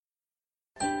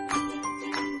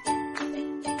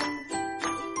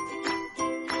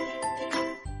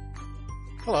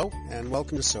Hello, and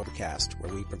welcome to Sobercast,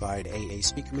 where we provide AA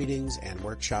speaker meetings and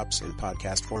workshops in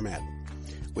podcast format.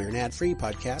 We're an ad-free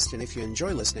podcast, and if you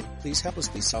enjoy listening, please help us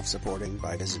be self-supporting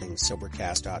by visiting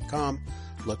Sobercast.com,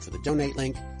 look for the donate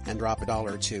link, and drop $1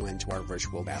 or $2 into our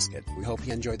virtual basket. We hope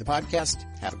you enjoyed the podcast.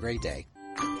 Have a great day.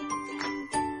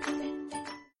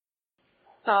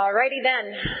 Alrighty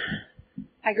then.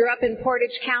 I grew up in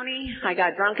Portage County. I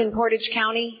got drunk in Portage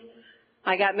County.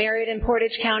 I got married in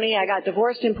Portage County. I got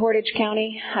divorced in Portage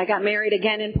County. I got married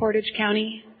again in Portage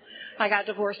County. I got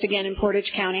divorced again in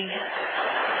Portage County.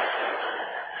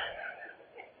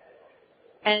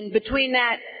 And between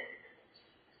that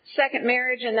second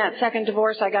marriage and that second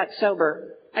divorce, I got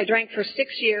sober. I drank for 6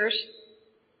 years.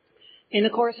 In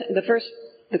the course of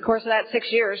that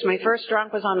 6 years, my first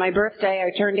drunk was on my birthday.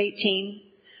 I turned 18.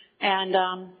 And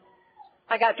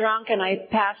I got drunk and I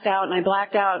passed out and I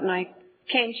blacked out and I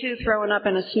came to throwing up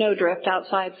in a snowdrift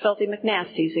outside Filthy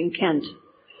McNasty's in Kent.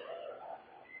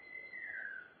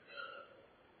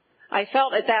 I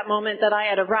felt at that moment that I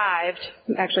had arrived.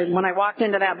 Actually, when I walked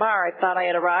into that bar, I thought I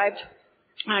had arrived.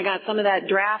 I got some of that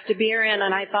draft of beer in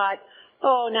and I thought,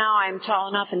 oh, now I'm tall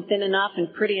enough and thin enough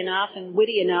and pretty enough and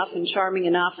witty enough and charming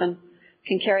enough and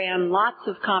can carry on lots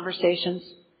of conversations.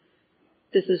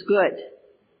 This is good.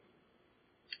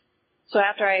 So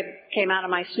after I came out of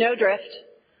my snowdrift,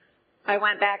 I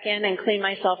went back in and cleaned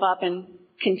myself up and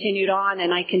continued on,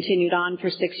 and I continued on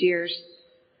for 6 years.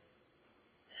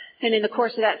 And in the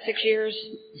course of that 6 years,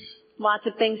 lots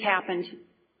of things happened.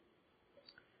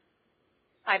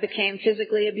 I became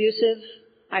physically abusive.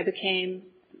 I became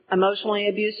emotionally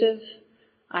abusive.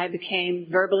 I became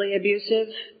verbally abusive.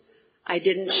 I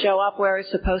didn't show up where I was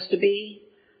supposed to be.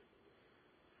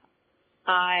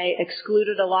 I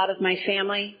excluded a lot of my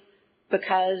family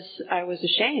because I was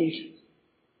ashamed.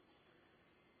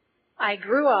 I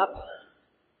grew up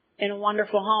in a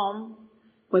wonderful home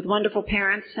with wonderful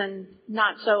parents and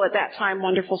not so at that time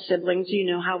wonderful siblings. You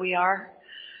know how we are.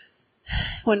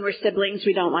 When we're siblings,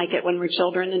 we don't like it when we're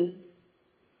children.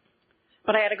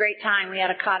 But I had a great time. We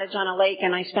had a cottage on a lake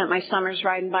and I spent my summers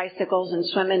riding bicycles and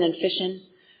swimming and fishing.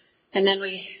 And then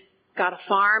we got a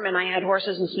farm and I had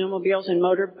horses and snowmobiles and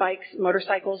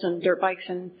motorcycles and dirt bikes,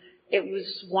 and it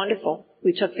was wonderful.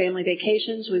 We took family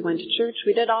vacations. We went to church.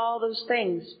 We did all those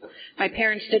things. My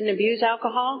parents didn't abuse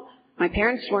alcohol. My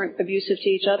parents weren't abusive to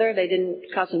each other. They didn't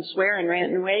cuss and swear and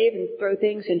rant and rave and throw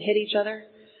things and hit each other.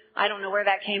 I don't know where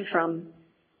that came from,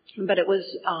 but it was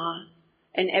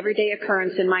an everyday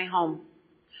occurrence in my home.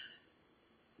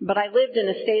 But I lived in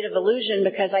a state of illusion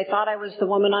because I thought I was the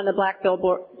woman on the black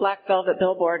velvet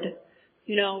billboard,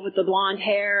 you know, with the blonde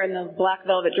hair and the black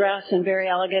velvet dress and very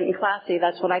elegant and classy.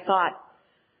 That's what I thought.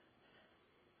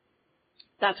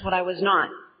 That's what I was not.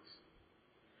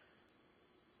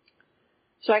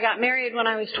 So I got married when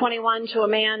I was 21 to a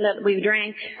man that we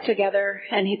drank together,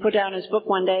 and he put down his book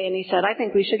one day and he said, I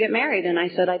think we should get married. And I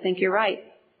said, I think you're right.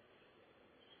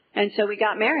 And so we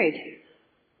got married.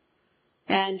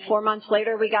 And 4 months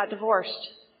later, we got divorced.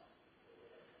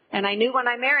 And I knew when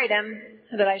I married him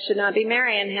that I should not be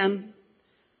marrying him.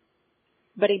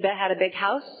 But he had a big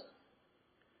house,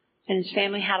 and his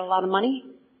family had a lot of money,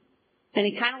 and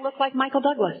he kind of looked like Michael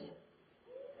Douglas.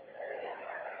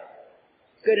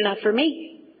 Good enough for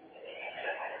me.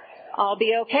 I'll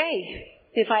be okay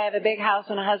if I have a big house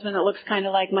and a husband that looks kind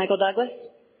of like Michael Douglas.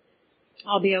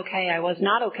 I'll be okay. I was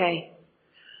not okay.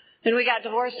 Then we got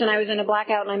divorced, and I was in a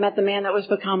blackout, and I met the man that was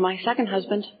become my second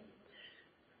husband.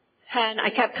 And I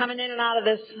kept coming in and out of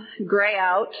this gray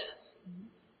out,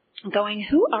 going,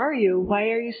 who are you? Why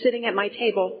are you sitting at my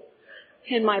table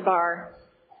in my bar?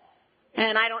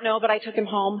 And I don't know, but I took him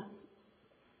home.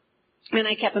 And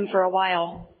I kept him for a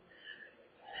while.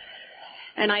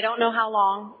 And I don't know how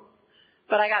long,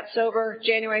 but I got sober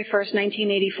January 1st,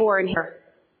 1984 in here.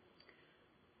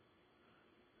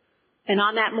 And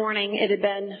on that morning, it had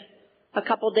been a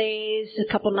couple days,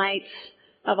 a couple nights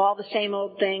of all the same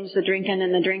old things, the drinking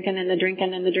and the drinking and the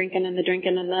drinking and the drinking and the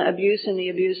drinking and the abuse and the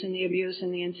abuse and the abuse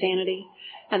and the insanity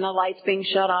and the lights being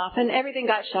shut off, and everything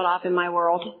got shut off in my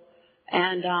world.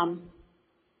 And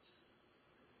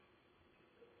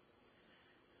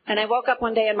I woke up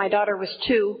one day and my daughter was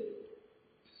 2,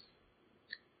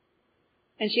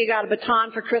 and she got a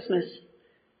baton for Christmas.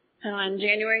 And on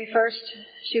January 1st,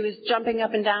 she was jumping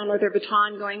up and down with her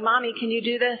baton going, Mommy, can you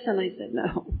do this? And I said,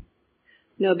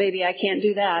 No, baby, I can't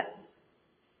do that.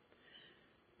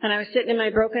 And I was sitting in my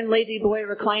broken lazy boy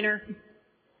recliner,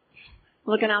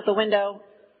 looking out the window,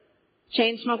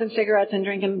 chain smoking cigarettes and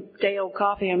drinking day-old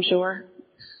coffee, I'm sure.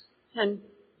 And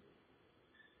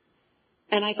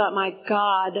I thought, my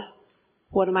God,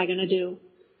 what am I going to do?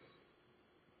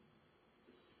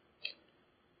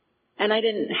 And I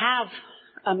didn't have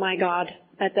a my God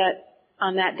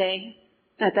on that day,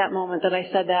 at that moment that I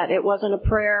said that. It wasn't a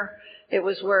prayer, it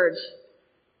was words.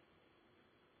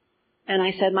 And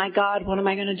I said, my God, what am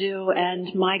I going to do?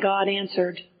 And my God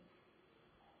answered.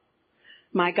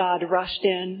 My God rushed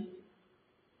in.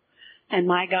 And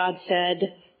my God said,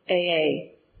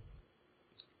 AA.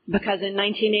 Because in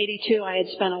 1982, I had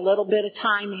spent a little bit of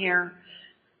time here.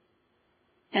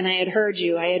 And I had heard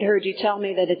you tell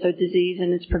me that it's a disease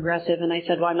and it's progressive. And I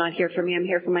said, well, I'm not here for me. I'm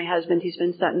here for my husband. He's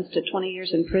been sentenced to 20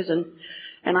 years in prison.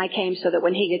 And I came so that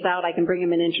when he gets out, I can bring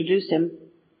him and introduce him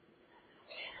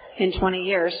in 20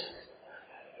 years.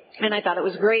 And I thought it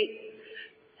was great.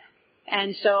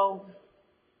 And so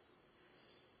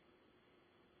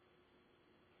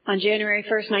on January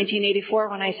 1st, 1984,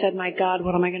 when I said, my God,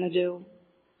 what am I going to do?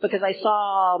 Because I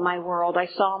saw my world. I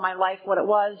saw my life, what it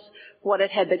was, what it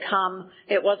had become.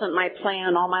 It wasn't my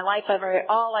plan. All my life,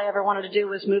 all I ever wanted to do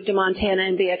was move to Montana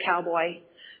and be a cowboy.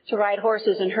 To ride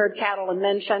horses and herd cattle and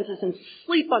mend fences and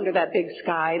sleep under that big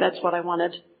sky. That's what I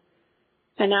wanted.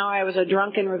 And now I was a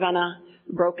drunken Ravenna,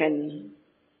 broken.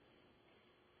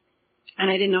 And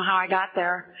I didn't know how I got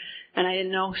there. And I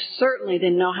certainly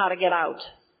didn't know how to get out.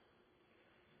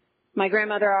 My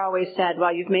grandmother always said,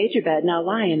 well, you've made your bed, now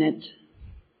lie in it.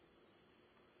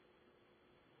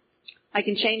 I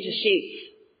can change the sheets.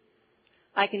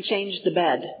 I can change the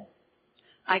bed.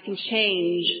 I can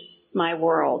change my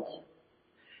world.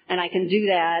 And I can do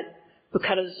that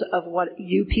because of what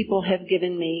you people have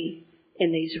given me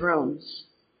in these rooms.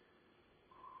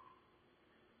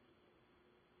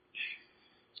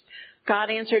 God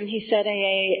answered and He said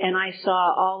AA, and I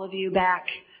saw all of you back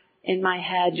in my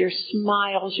head. Your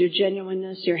smiles, your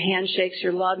genuineness, your handshakes,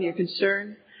 your love, your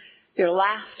concern, your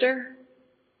laughter.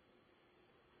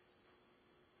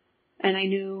 And I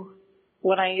knew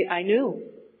what I knew.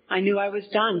 I knew I was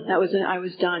done. I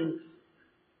was done.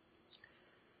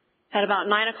 At about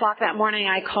 9 o'clock that morning,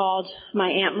 I called my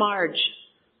Aunt Marge,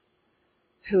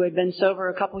 who had been sober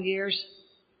a couple years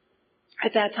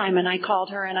at that time, and I called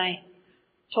her and I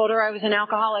told her I was an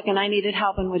alcoholic and I needed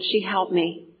help, and would she help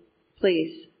me?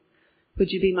 Please, would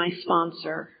you be my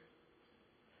sponsor?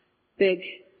 Big,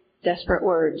 desperate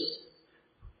words.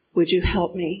 Would you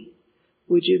help me?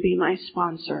 Would you be my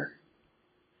sponsor?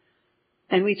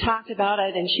 And we talked about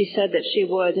it, and she said that she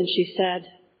would, and she said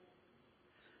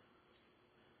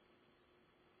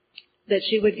that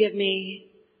she would give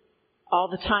me all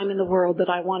the time in the world that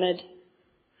I wanted.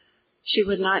 She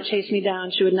would not chase me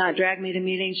down. She would not drag me to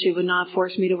meetings. She would not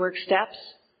force me to work steps.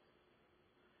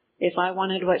 If I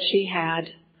wanted what she had,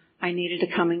 I needed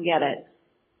to come and get it.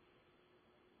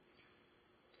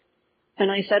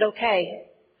 And I said, okay.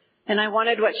 And I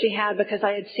wanted what she had because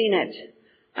I had seen it.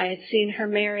 I had seen her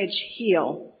marriage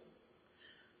heal.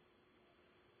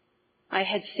 I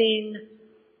had seen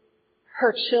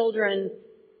her children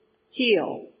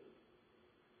heal.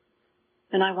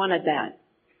 And I wanted that.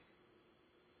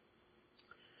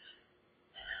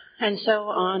 And so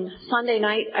on Sunday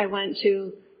night, I went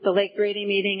to the Lake Grady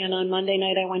meeting, and on Monday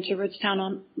night, I went to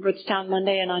Rootstown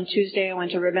Monday, and on Tuesday, I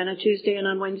went to Ravenna Tuesday, and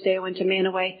on Wednesday, I went to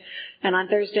Manaway, and on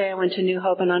Thursday, I went to New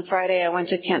Hope, and on Friday, I went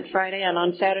to Kent Friday, and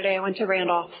on Saturday, I went to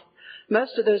Randolph.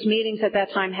 Most of those meetings at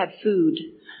that time had food.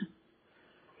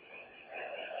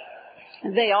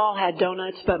 They all had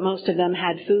donuts, but most of them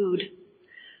had food.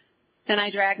 And I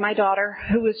dragged my daughter,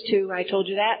 who was 2, I told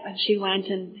you that, and she went,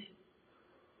 and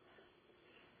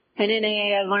in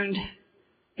AA, I learned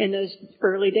in those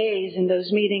early days, in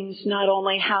those meetings, not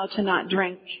only how to not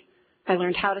drink, I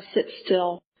learned how to sit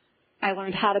still. I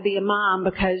learned how to be a mom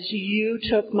because you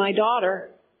took my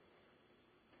daughter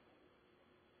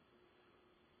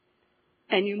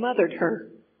and you mothered her.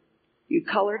 You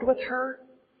colored with her.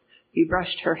 You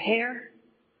brushed her hair.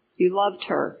 You loved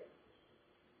her.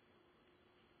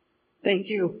 Thank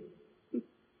you.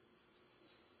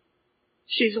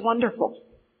 She's wonderful.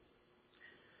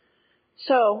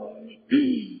 So,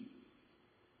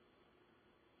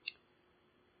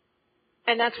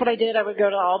 and that's what I did. I would go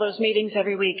to all those meetings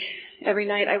every week. Every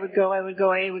night I would go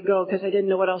because I didn't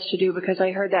know what else to do, because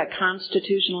I heard that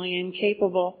constitutionally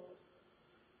incapable.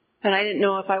 And I didn't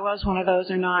know if I was one of those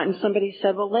or not. And somebody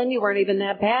said, well, Lynn, you weren't even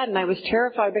that bad. And I was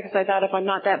terrified because I thought, if I'm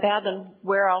not that bad, then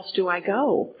where else do I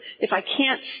go? If I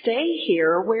can't stay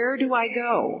here, where do I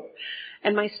go?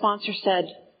 And my sponsor said,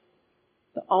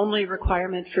 the only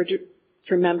requirement for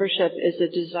membership is a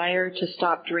desire to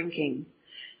stop drinking.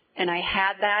 And I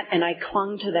had that, and I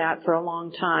clung to that for a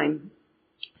long time.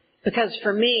 Because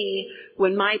for me,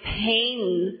 when my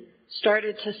pain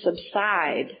started to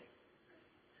subside,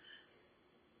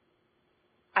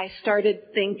 I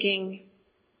started thinking,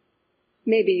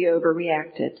 maybe you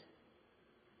overreacted.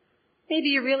 maybe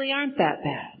you really aren't that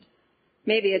bad.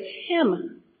 Maybe it's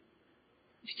him.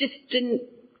 If you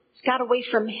just got away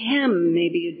from him,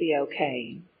 maybe you'd be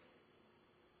okay.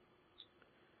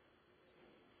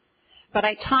 But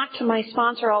I talked to my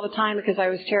sponsor all the time because I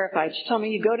was terrified. She told me,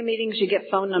 you go to meetings, you get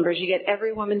phone numbers. You get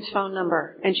every woman's phone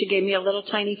number. And she gave me a little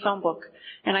tiny phone book.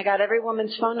 And I got every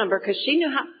woman's phone number because she knew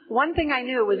how. One thing I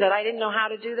knew was that I didn't know how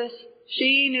to do this.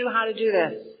 She knew how to do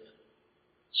this.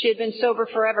 She had been sober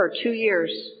forever, 2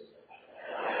 years.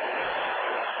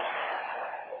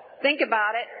 Think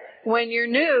about it. When you're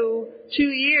new, 2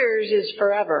 years is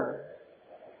forever.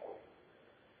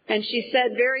 And she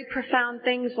said very profound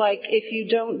things like, if you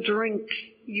don't drink,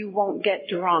 you won't get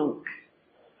drunk.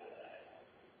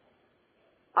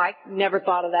 I never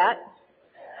thought of that.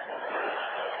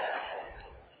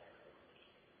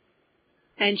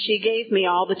 And she gave me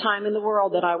all the time in the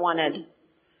world that I wanted.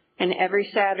 And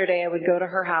every Saturday I would go to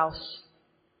her house.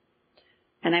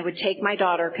 And I would take my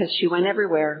daughter because she went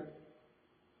everywhere.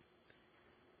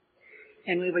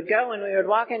 And we would go and we would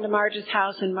walk into Marge's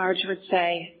house and Marge would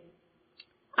say,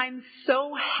 I'm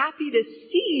so happy to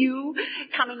see you,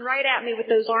 coming right at me with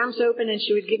those arms open, and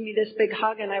she would give me this big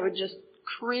hug and I would just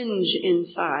cringe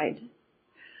inside.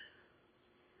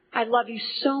 I love you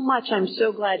so much. I'm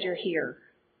so glad you're here.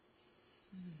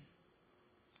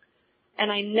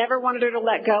 And I never wanted her to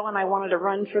let go, and I wanted to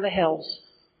run for the hills.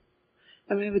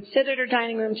 And we would sit at her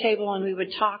dining room table and we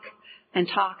would talk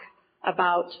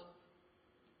about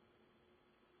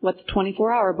what the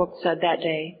 24-hour book said that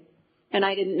day. And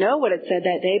I didn't know what it said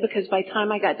that day because by the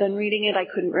time I got done reading it, I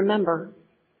couldn't remember.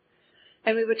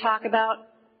 And we would talk about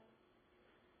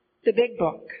the big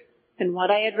book and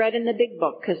what I had read in the big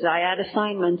book because I had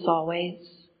assignments always.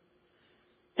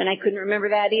 And I couldn't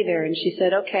remember that either. And she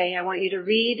said, okay, I want you to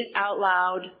read out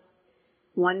loud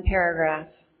one paragraph.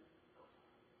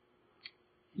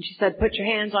 And she said, put your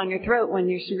hands on your throat when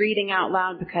you're reading out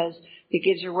loud because it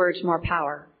gives your words more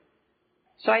power.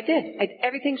 So I did.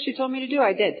 Everything she told me to do,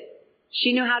 I did.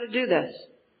 She knew how to do this.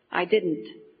 I didn't.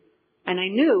 And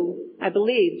I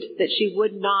believed that she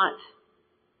would not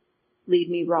lead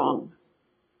me wrong.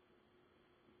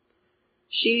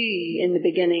 She, in the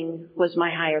beginning, was my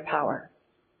higher power.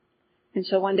 And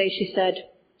so one day she said,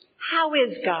 how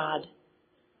is God?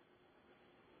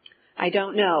 I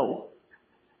don't know.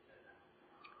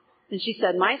 And she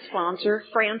said, my sponsor,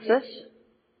 Francis,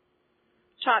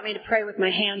 taught me to pray with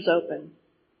my hands open.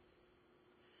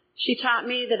 She taught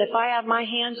me that if I have my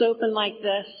hands open like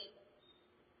this,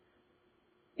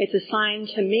 it's a sign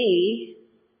to me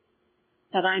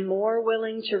that I'm more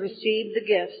willing to receive the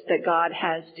gifts that God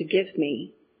has to give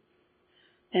me.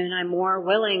 And I'm more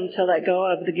willing to let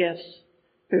go of the gifts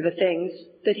or the things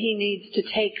that He needs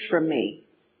to take from me.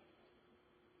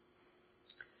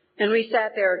 And we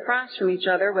sat there across from each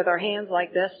other with our hands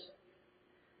like this,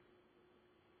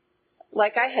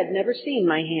 like I had never seen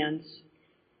my hands.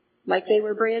 Like they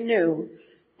were brand new.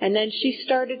 And then she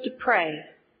started to pray.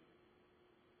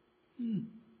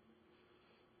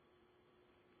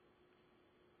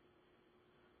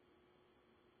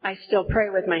 I still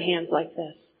pray with my hands like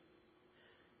this.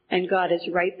 And God is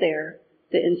right there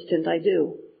the instant I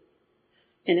do.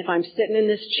 And if I'm sitting in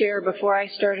this chair before I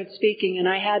started speaking and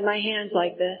I had my hands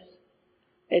like this,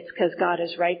 it's because God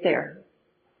is right there.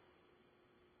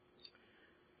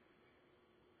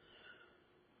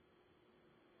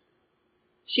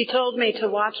 She told me to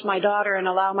watch my daughter and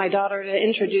allow my daughter to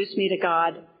introduce me to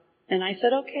God. And I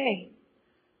said, okay.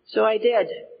 So I did.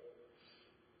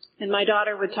 And my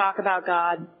daughter would talk about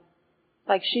God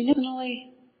like she knew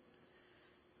personally.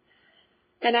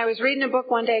 And I was reading a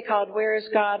book one day called Where is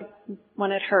God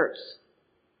When It Hurts?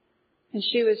 And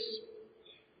she was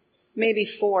maybe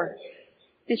 4.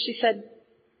 And she said,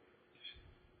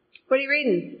 what are you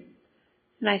reading?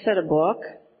 And I said, a book.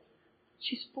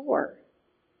 She's 4.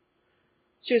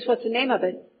 She goes, what's the name of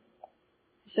it?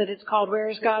 I said, it's called Where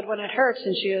is God When It Hurts?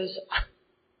 And she goes,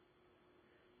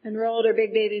 and rolled her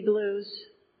big baby blues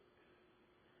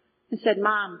and said,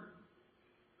 Mom,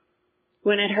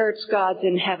 when it hurts, God's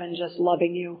in heaven just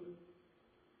loving you.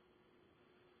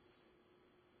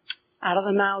 Out of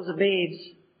the mouths of babes,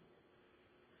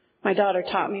 my daughter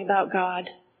taught me about God.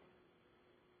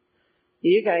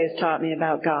 You guys taught me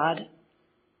about God.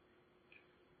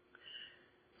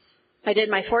 I did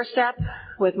my 4-step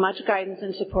with much guidance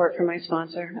and support from my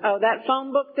sponsor. Oh, that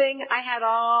phone book thing, I had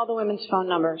all the women's phone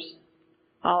numbers.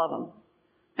 All of them.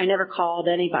 I never called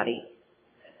anybody.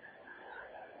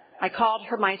 I called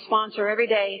her, my sponsor, every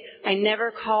day. I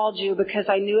never called you because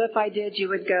I knew if I did, you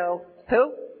would go,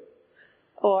 who?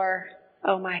 Or,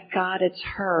 oh my God, it's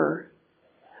her.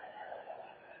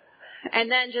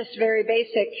 And then just very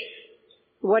basic,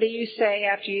 What do you say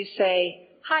after you say,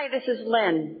 "Hi, this is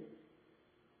Lynn"?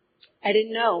 I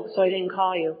didn't know, so I didn't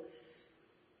call you.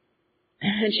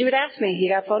 And she would ask me, "You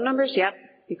got phone numbers?" "Yep."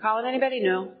 "You calling anybody?"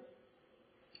 "No."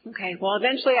 Okay, well,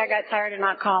 eventually I got tired of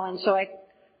not calling, so I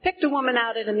picked a woman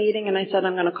out at a meeting and I said,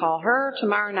 "I'm going to call her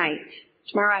tomorrow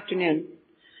afternoon."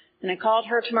 And I called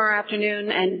her tomorrow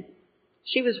afternoon and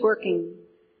she was working.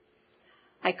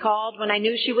 I called when I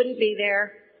knew she wouldn't be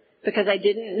there because I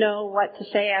didn't know what to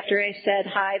say after I said,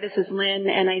 "Hi, this is Lynn,"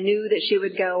 and I knew that she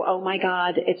would go, "Oh my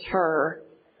God, it's her."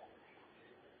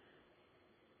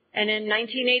 And in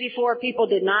 1984, people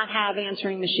did not have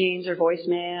answering machines or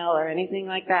voicemail or anything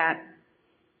like that.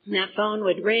 And that phone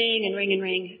would ring and ring and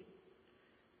ring.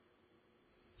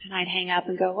 And I'd hang up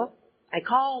and go, "Well, I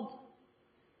called."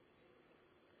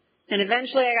 And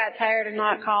eventually I got tired of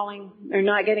not calling or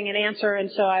not getting an answer, and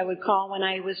so I would call when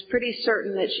I was pretty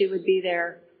certain that she would be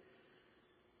there.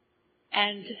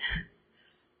 And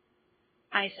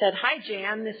I said, "Hi,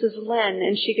 Jan, this is Lynn."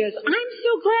 And she goes, "I'm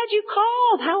so glad you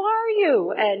called. How are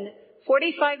you?" And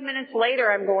 45 minutes later,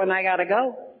 I'm going, I gotta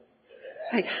go.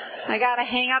 I gotta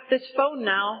hang up this phone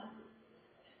now.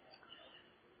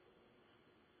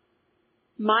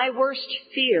 My worst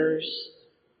fears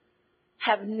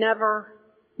have never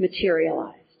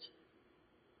materialized.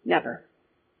 Never.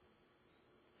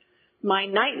 My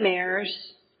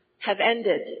nightmares have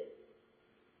ended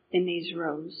in these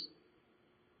rooms.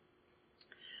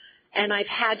 And I've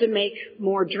had to make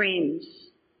more dreams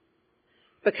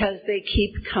because they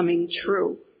keep coming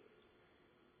true.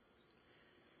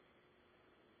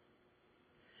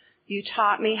 You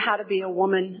taught me how to be a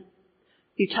woman.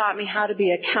 You taught me how to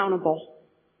be accountable.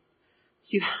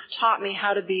 You taught me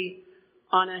how to be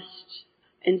honest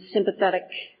and sympathetic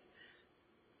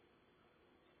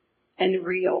and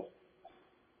real,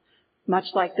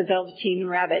 much like the Velveteen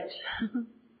Rabbit.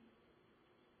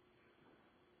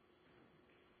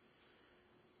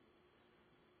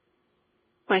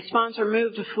 My sponsor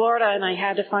moved to Florida and I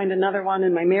had to find another one,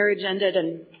 and my marriage ended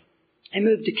and I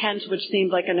moved to Kent, which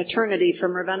seemed like an eternity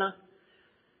from Ravenna.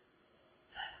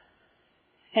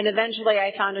 And eventually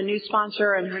I found a new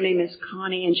sponsor, and her name is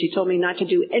Connie, and she told me not to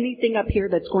do anything up here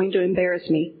that's going to embarrass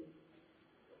me.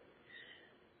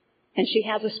 And she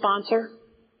has a sponsor.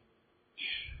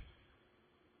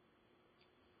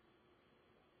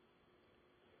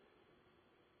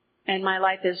 And my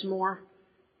life is more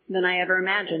than I ever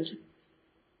imagined.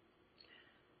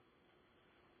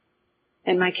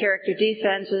 And my character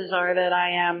defenses are that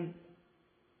I am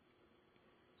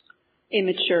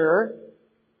immature,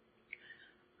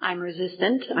 I'm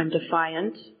resistant, I'm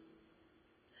defiant,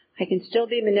 I can still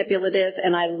be manipulative,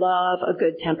 and I love a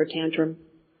good temper tantrum.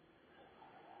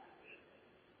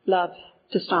 Love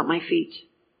to stomp my feet.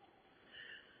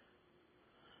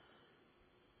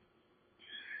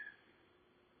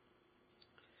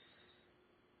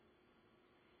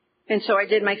 And so I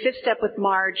did my 5th step with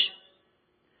Marge,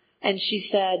 and she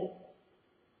said,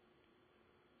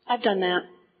 "I've done that.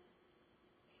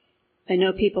 I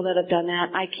know people that have done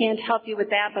that. I can't help you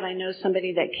with that, but I know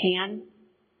somebody that can."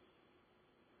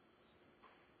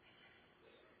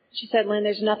 She said, "Lynn,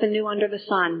 there's nothing new under the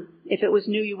sun. If it was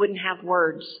new, you wouldn't have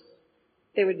words.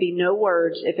 There would be no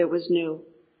words if it was new.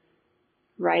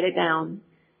 Write it down."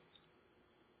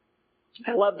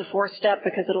 I love the 4th step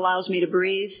because it allows me to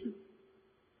breathe.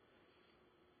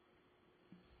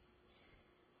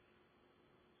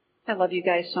 I love you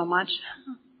guys so much.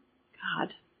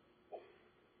 God.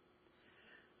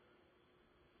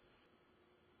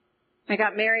 I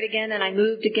got married again and I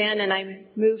moved again, and I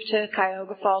moved to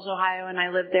Cuyahoga Falls, Ohio, and I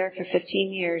lived there for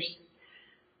 15 years.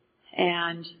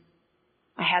 And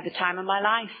I had the time of my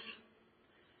life.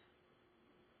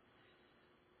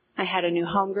 I had a new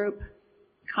home group.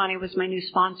 Connie was my new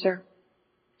sponsor.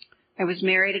 I was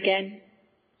married again.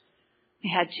 I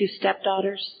had 2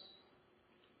 stepdaughters.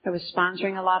 I was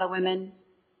sponsoring a lot of women.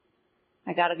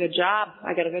 I got a good job.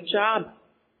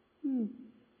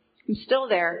 I'm still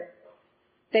there.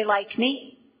 They like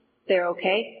me. They're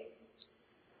okay.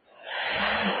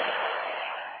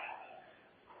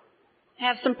 I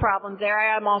have some problems there.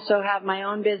 I also have my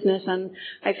own business, and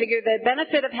I figure the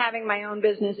benefit of having my own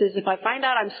business is if I find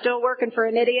out I'm still working for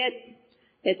an idiot,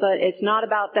 it's not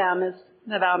about them, it's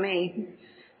about me.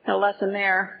 A lesson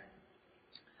there.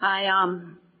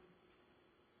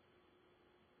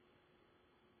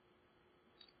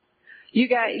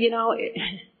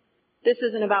 This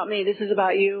isn't about me. This is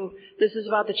about you. This is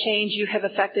about the change you have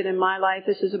affected in my life.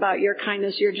 This is about your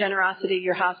kindness, your generosity,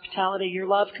 your hospitality, your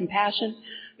love, compassion,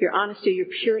 your honesty, your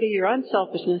purity, your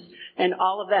unselfishness, and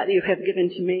all of that you have given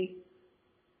to me.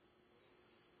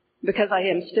 Because I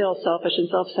am still selfish and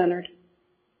self-centered.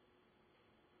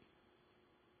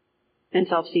 and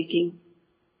self-seeking.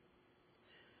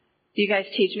 You guys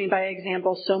teach me by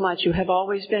example so much. You have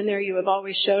always been there. You have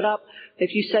always showed up.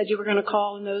 If you said you were going to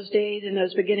call in those days, in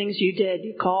those beginnings, you did.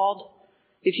 You called.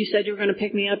 If you said you were going to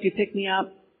pick me up, you picked me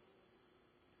up.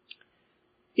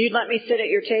 You'd let me sit at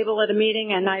your table at a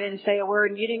meeting and I didn't say a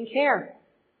word and you didn't care.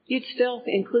 You'd still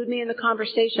include me in the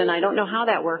conversation. I don't know how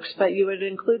that works, but you would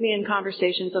include me in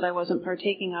conversations that I wasn't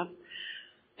partaking of.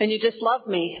 And you just loved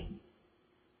me.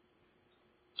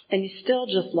 And you still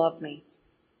just love me.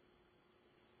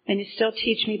 And you still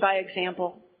teach me by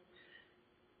example.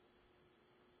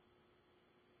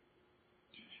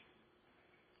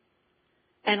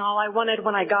 And all I wanted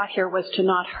when I got here was to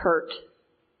not hurt.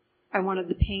 I wanted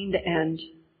the pain to end.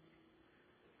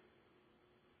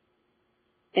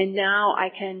 And now I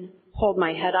can hold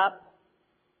my head up.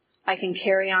 I can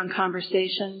carry on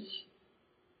conversations.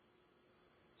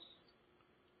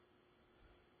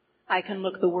 I can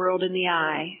look the world in the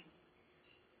eye.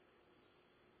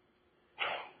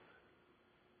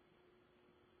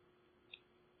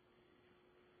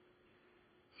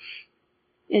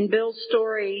 In Bill's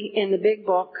story in the big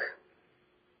book,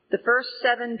 the first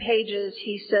 7 pages,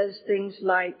 he says things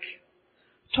like,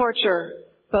 torture,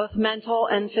 both mental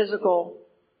and physical.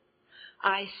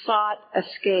 I sought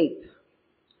escape.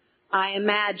 I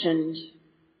imagined.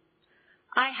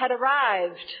 I had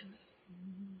arrived.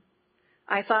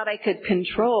 I thought I could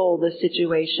control the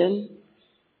situation.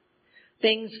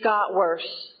 Things got worse.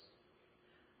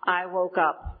 I woke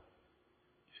up.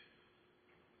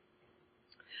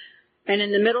 And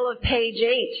in the middle of page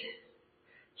 8,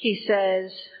 he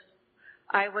says,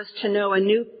 I was to know a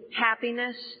new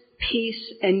happiness,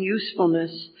 peace, and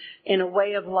usefulness in a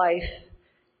way of life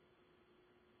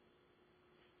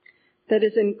that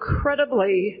is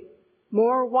incredibly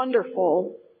more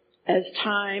wonderful as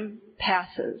time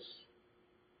passes.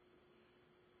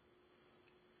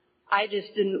 I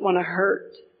just didn't want to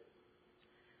hurt.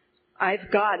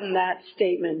 I've gotten that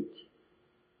statement.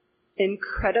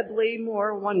 Incredibly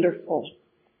more wonderful.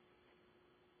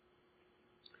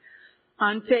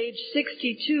 On page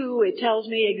 62, it tells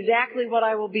me exactly what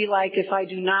I will be like if I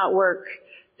do not work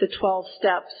the 12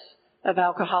 steps of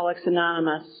Alcoholics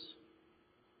Anonymous.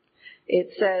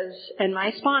 It says, and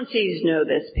my sponsees know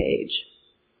this page,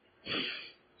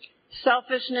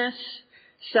 selfishness,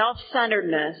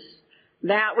 self-centeredness,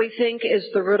 that we think is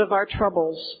the root of our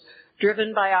troubles,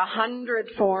 driven by 100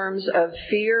 forms of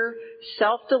fear,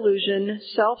 self-delusion,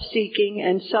 self-seeking,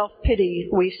 and self-pity.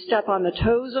 We step on the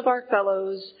toes of our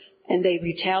fellows and they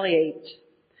retaliate.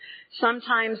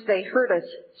 Sometimes they hurt us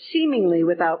seemingly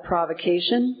without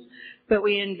provocation, but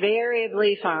we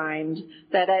invariably find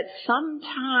that at some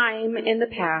time in the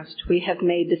past we have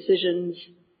made decisions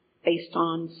based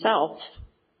on self,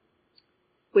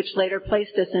 which later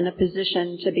placed us in a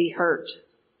position to be hurt.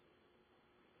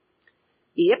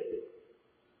 Yep.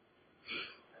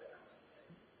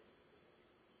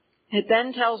 It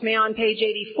then tells me on page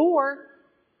 84,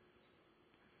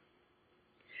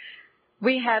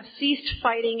 we have ceased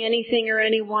fighting anything or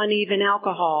anyone, even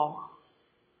alcohol.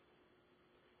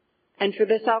 And for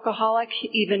this alcoholic,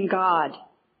 even God.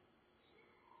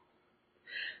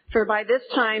 For by this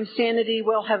time, sanity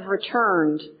will have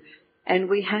returned, and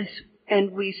we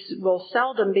will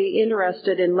seldom be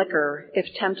interested in liquor. If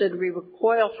tempted, we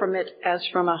recoil from it as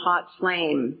from a hot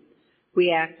flame.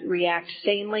 We react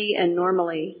sanely and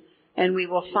normally, and we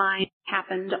will find it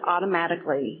happened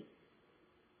automatically.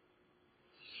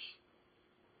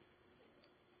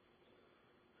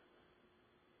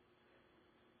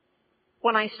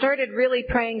 When I started really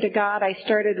praying to God, I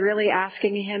started really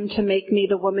asking Him to make me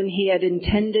the woman He had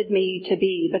intended me to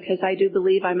be, because I do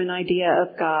believe I'm an idea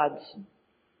of God's.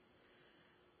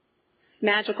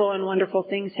 Magical and wonderful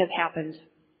things have happened.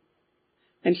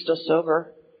 I'm still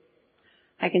sober.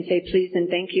 I can say please and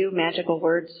thank you, magical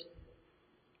words.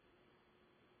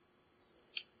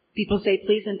 People say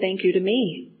please and thank you to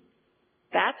me.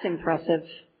 That's impressive.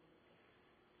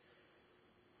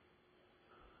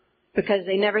 Because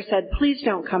they never said, please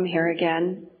don't come here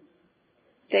again.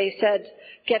 They said,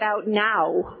 get out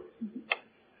now.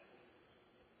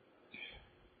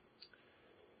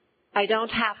 I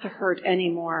don't have to hurt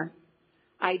anymore.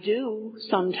 I do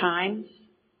sometimes.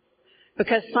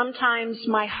 Because sometimes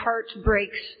my heart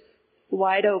breaks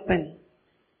wide open.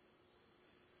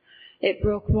 It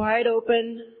broke wide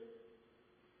open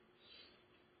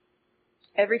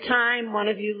every time one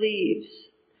of you leaves,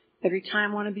 every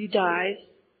time one of you dies,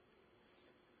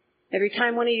 every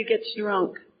time one of you gets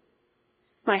drunk.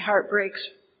 My heart breaks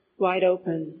wide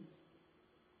open.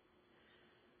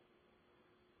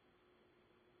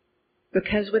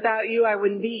 Because without you, I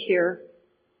wouldn't be here.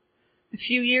 A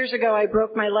few years ago, I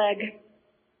broke my leg.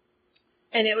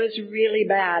 And it was really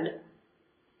bad.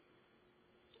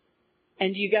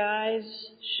 And you guys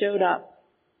showed up.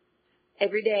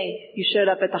 Every day you showed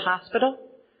up at the hospital.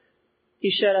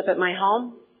 You showed up at my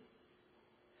home.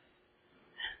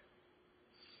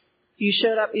 You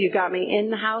showed up, you got me in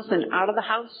the house and out of the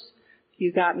house.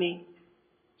 You got me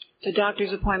to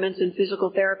doctor's appointments and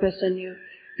physical therapists, and you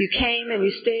came and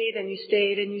you stayed and you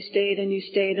stayed and you stayed and you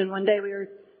stayed. And one day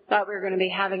thought we were going to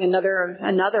be having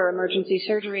another emergency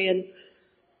surgery, and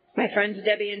my friends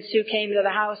Debbie and Sue came to the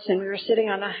house, and we were sitting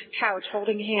on the couch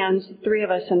holding hands, the three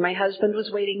of us, and my husband was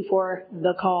waiting for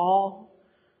the call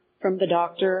from the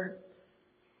doctor.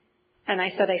 And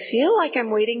I said, I feel like I'm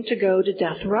waiting to go to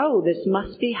death row. This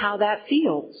must be how that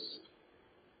feels.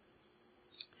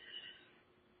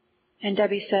 And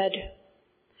Debbie said,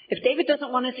 if David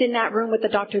doesn't want us in that room with the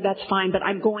doctor, that's fine, but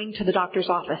I'm going to the doctor's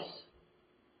office.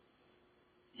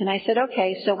 And I said,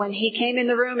 okay. So when he came in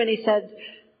the room and he said,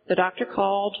 the doctor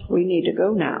called, we need to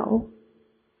go now.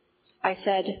 I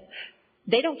said,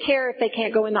 they don't care if they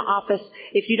can't go in the office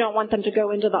if you don't want them to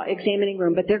go into the examining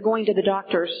room, but they're going to the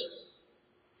doctor's.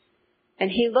 And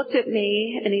he looked at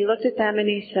me and he looked at them and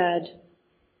he said,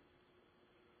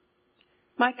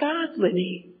 my God,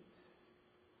 Linny.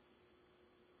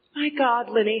 My God,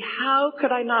 Linny, how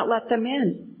could I not let them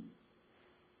in?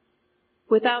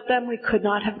 Without them, we could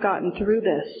not have gotten through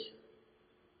this.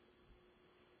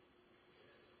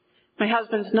 My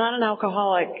husband's not an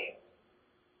alcoholic.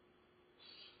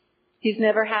 He's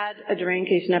never had a drink.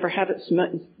 He's never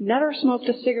smoked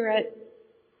a cigarette.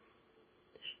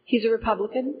 He's a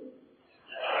Republican.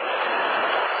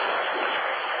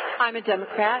 I'm a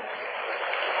Democrat.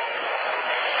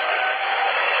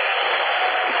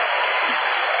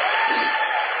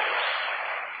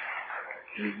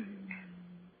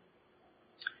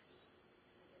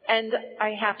 And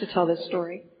I have to tell this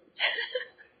story.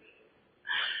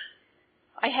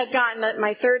 I had gotten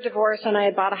my third divorce, and I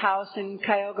had bought a house in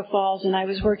Cuyahoga Falls, and I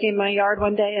was working in my yard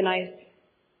one day, and I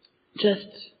just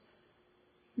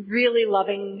really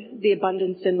loving the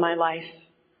abundance in my life.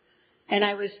 And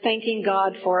I was thanking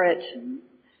God for it.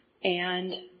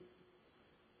 And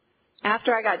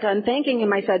after I got done thanking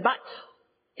Him, I said, but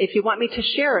if you want me to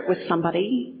share it with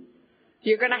somebody,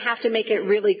 you're going to have to make it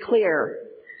really clear.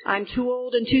 I'm too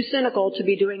old and too cynical to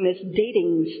be doing this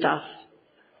dating stuff.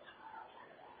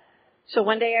 So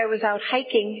one day I was out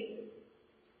hiking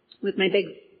with my big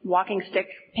walking stick,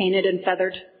 painted and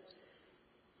feathered.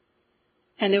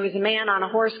 And there was a man on a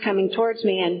horse coming towards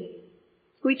me, and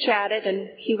we chatted, and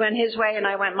he went his way and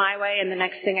I went my way, and the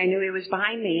next thing I knew he was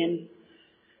behind me, and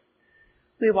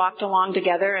we walked along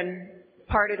together and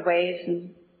parted ways,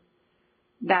 and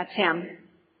that's him.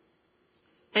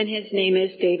 And his name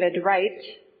is David Wright.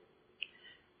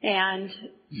 And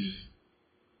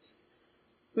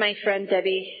my friend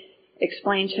Debbie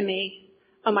explained to me,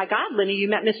 oh my God, Linny, you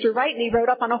met Mr. Wright and he rode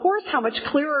up on a horse. How much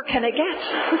clearer can it get?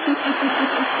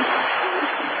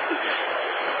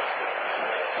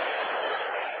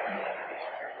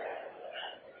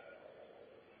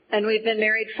 And we've been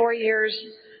married 4 years,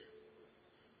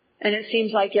 and it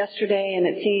seems like yesterday, and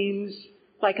it seems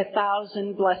like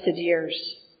 1,000 blessed years.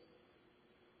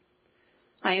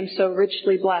 I am so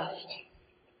richly blessed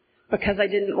because I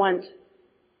didn't want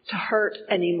to hurt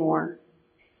anymore.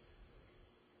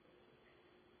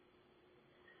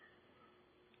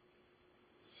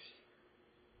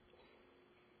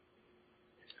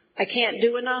 I can't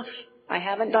do enough. I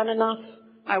haven't done enough.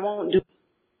 I won't do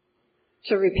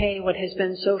to repay what has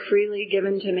been so freely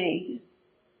given to me.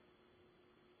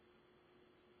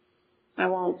 I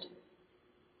won't.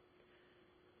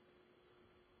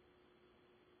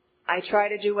 I try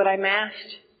to do what I'm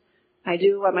asked. I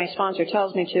do what my sponsor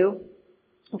tells me to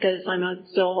because I'm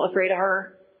still afraid of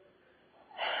her.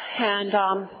 And,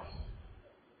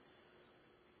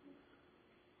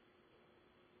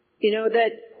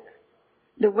 that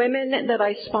the women that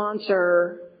I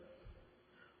sponsor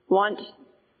want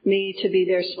me to be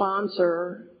their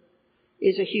sponsor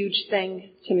is a huge thing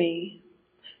to me.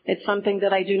 It's something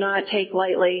that I do not take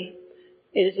lightly.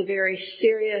 It is a very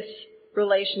serious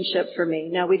relationship for me.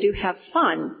 Now, we do have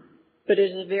fun, but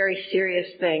it is a very serious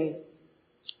thing.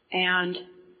 And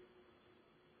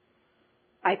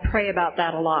I pray about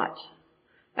that a lot.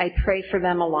 I pray for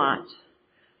them a lot.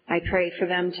 I pray for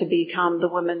them to become the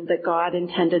woman that God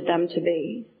intended them to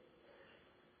be.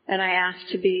 And I ask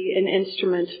to be an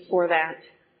instrument for that.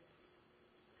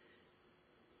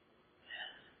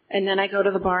 And then I go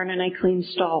to the barn and I clean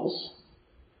stalls.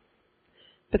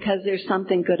 Because there's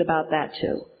something good about that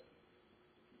too.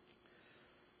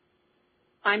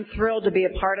 I'm thrilled to be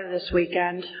a part of this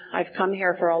weekend. I've come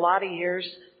here for a lot of years.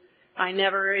 I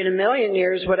never in a million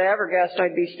years would have ever guessed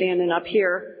I'd be standing up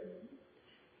here.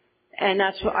 And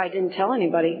that's what I didn't tell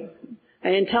anybody. I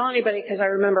didn't tell anybody because I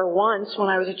remember once when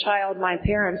I was a child, my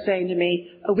parents saying to me,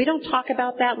 "Oh, we don't talk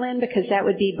about that, Lynn, because that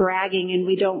would be bragging and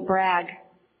we don't brag."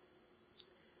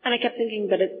 And I kept thinking,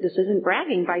 but this isn't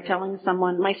bragging by telling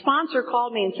someone. My sponsor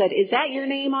called me and said, "Is that your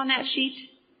name on that sheet?"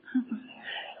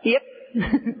 Yep.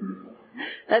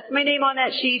 That's my name on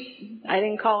that sheet. I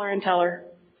didn't call her and tell her.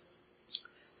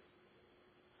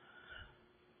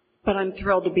 But I'm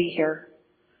thrilled to be here.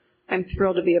 I'm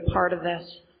thrilled to be a part of this.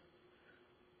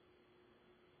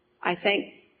 I thank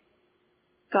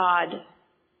God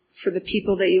for the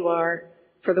people that you are,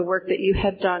 for the work that you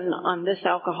have done on this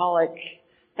alcoholic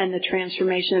and the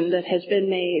transformation that has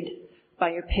been made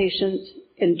by your patience,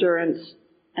 endurance,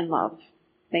 and love.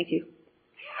 Thank you.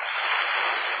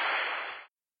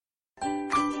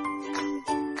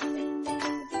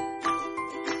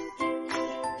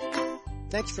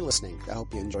 Thanks for listening. I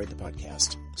hope you enjoyed the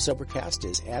podcast. Sobercast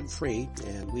is ad-free,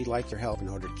 and we'd like your help in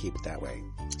order to keep it that way.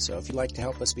 So if you'd like to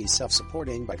help us be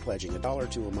self-supporting by pledging $1 or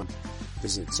 $2 a month,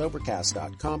 visit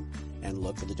Sobercast.com and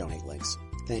look for the donate links.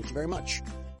 Thank you very much.